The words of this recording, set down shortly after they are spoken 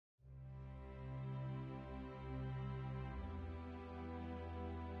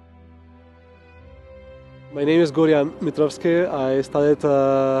My name is Gorjan Mitrovski. I studied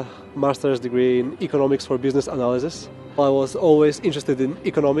a master's degree in economics for business analysis. I was always interested in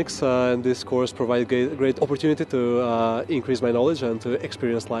economics, and this course provided a great opportunity to increase my knowledge and to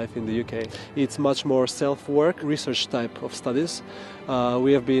experience life in the UK. It's much more self-work, research type of studies.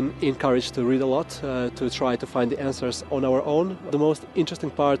 We have been encouraged to read a lot, to try to find the answers on our own. The most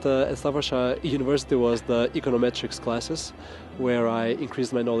interesting part at Staffordshire University was the econometrics classes, where I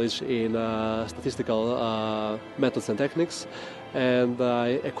increased my knowledge in statistical methods and techniques, and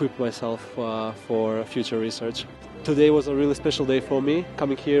I equipped myself for future research. Today was a really special day for me,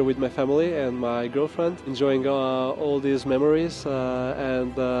 coming here with my family and my girlfriend, enjoying all these memories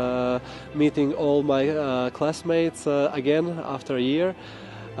and meeting all my classmates again after a year.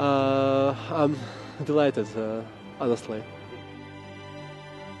 I'm delighted, honestly.